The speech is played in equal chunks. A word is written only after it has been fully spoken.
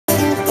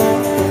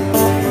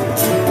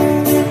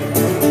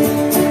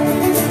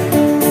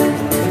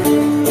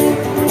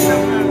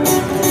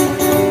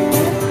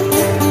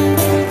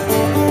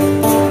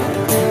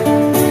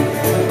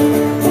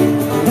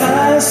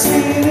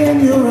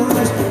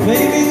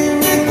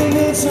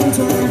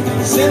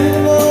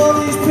sending all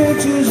these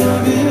pictures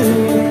of you.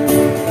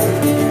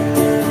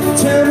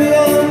 Tell me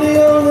I'm the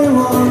only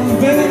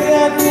one, baby,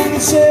 I think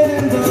it's said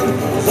and done,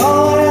 'cause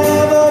all I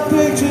have are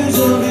pictures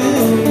of you.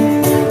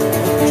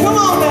 Come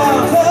on now,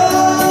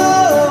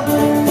 love.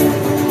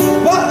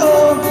 Whoa,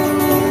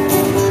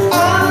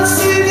 I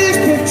see these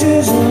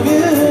pictures of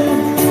you.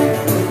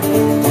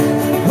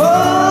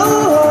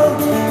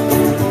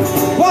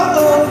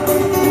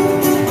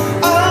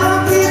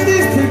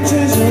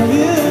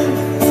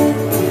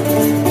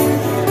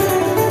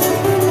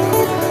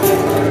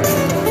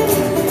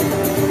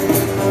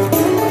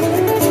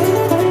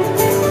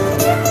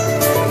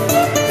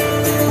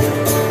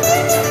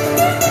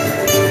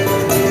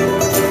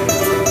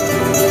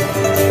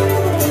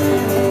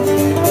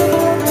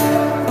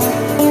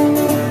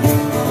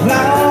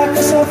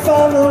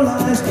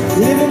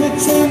 Living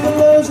between the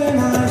lows and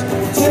highs,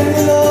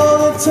 pretending all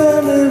the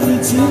time that we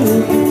do.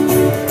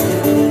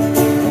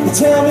 You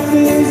tell me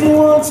things you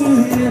want to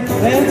hear,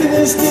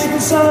 emptiness deep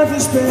inside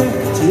despair.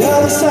 It's the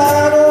other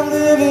side of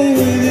living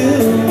with you.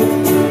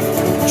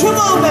 Come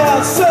on now,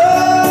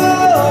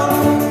 son.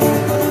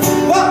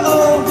 Whoa,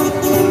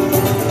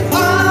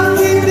 I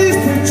need these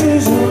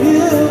pictures of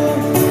you.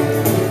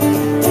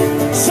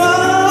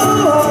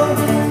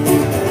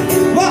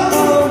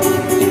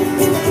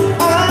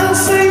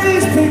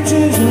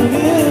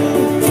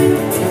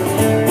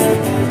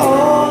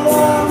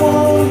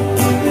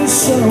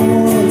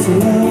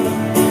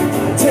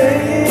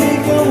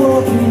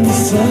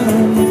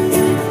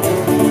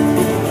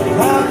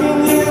 How can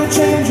you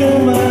change your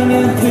mind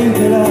and think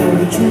that I'll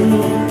be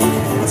true?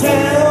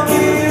 Tell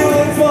me you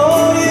wait for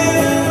you.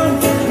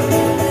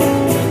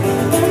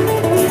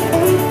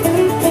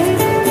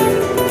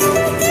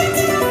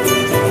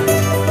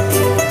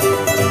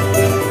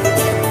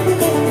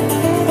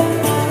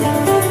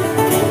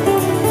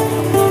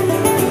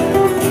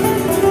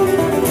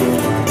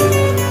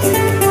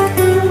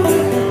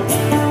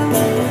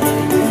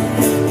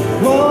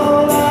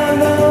 All I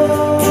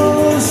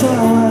know is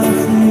how I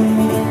feel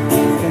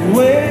and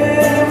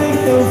where we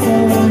go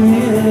from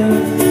here.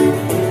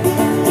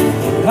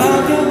 How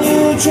can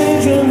you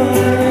change your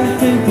mind and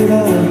think that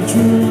I'll be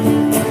true?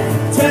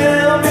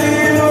 Tell me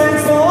to wait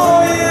for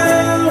you.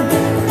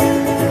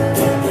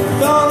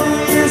 With all the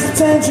years of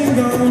tension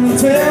gone,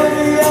 tell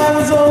me I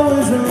was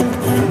always wrong.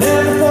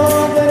 Never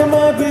thought that it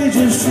might be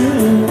just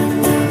true.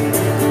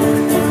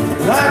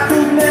 I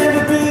could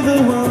never be the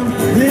one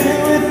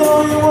living with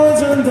all your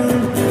words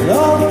undone,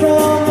 all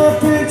become the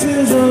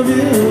pictures of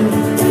you.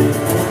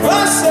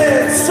 I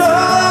said so.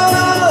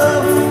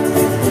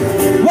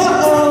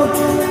 Whoa,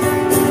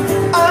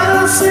 I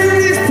see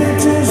these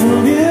pictures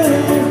of you.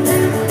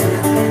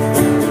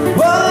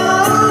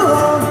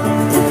 Whoa,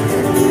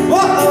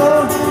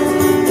 whoa,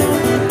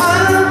 I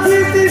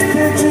keep these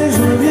pictures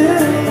of you.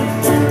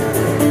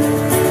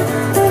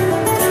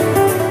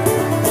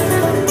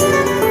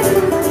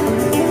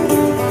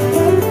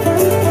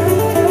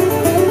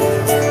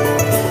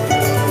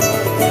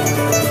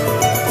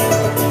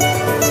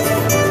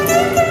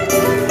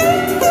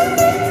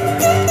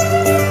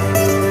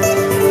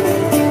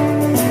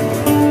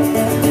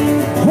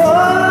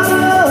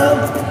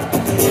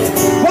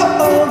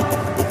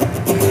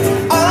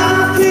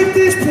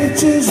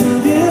 Pictures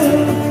of you.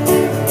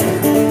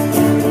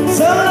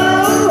 So,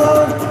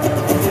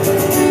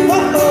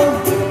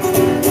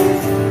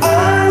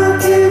 I'll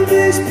keep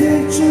these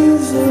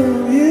pictures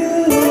of you.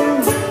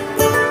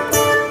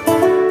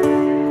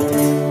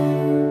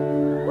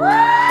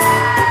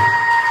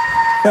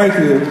 Thank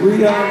you. We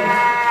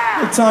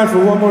have time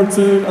for one more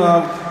tune.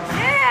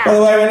 By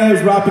the way, my name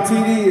is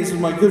Petitti. This is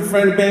my good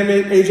friend and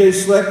bandmate AJ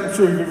Slick. I'm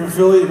sure if you're from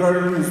Philly, you've heard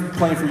of him. He's been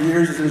playing for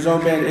years. He's in his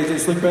own band, AJ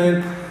Slick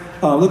Band.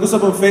 Look us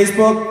up on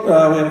Facebook. We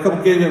have a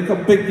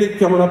couple big gigs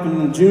coming up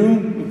in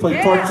June. We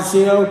play Park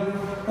Casino.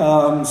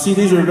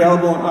 CDs are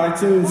available on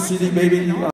iTunes, CD Baby.